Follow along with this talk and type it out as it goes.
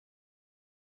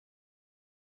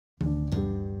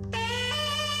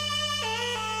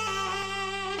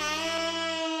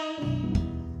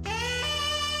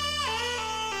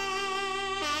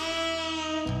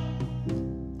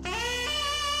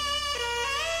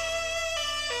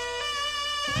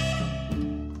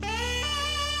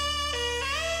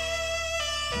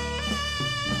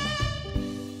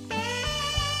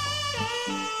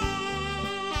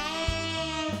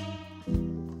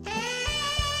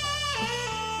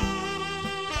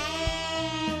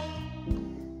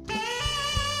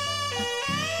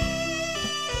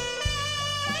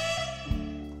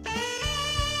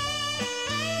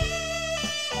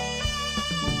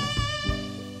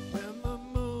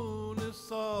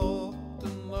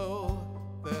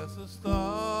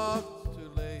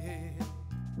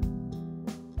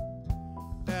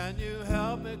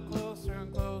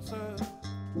closer.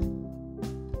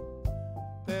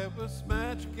 There was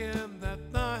magic in that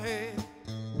night.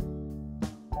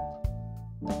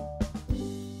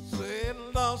 Sweet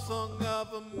love song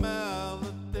of a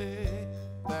melody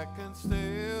that can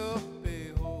still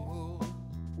be whole.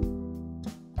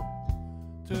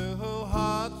 Two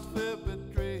hearts filled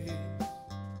with dreams,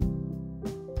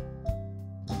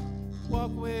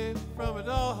 walk away from it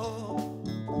all.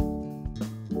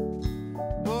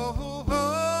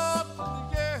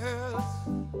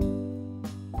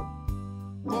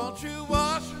 Won't you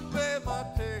wash away my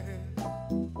tears?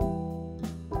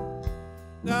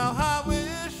 Now I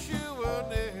wish you were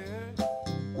near.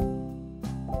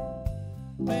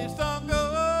 Please don't go.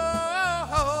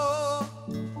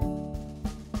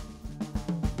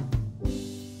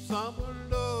 Summer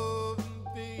love and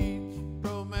beach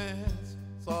romance,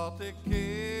 salty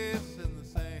kiss in the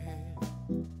sand.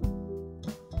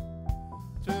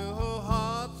 Two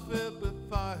hearts filled with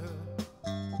fire,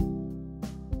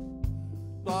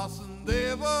 lost in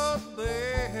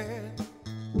Neverland.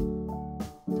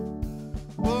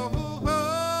 Oh,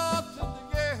 to the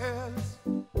years.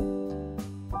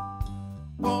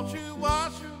 Won't you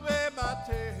wash away my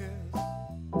tears?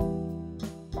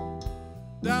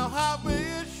 Now I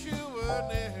wish you were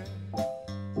near.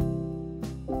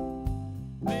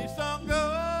 Please don't go.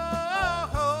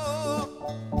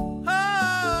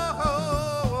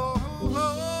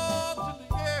 To the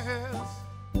years.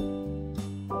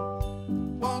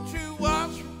 Won't you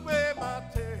wash away my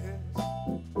tears?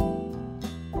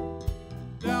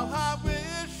 Now I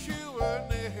wish you were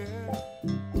near.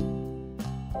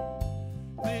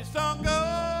 Please don't go.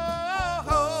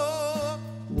 Oh,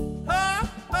 oh,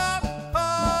 oh,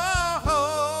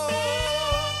 oh.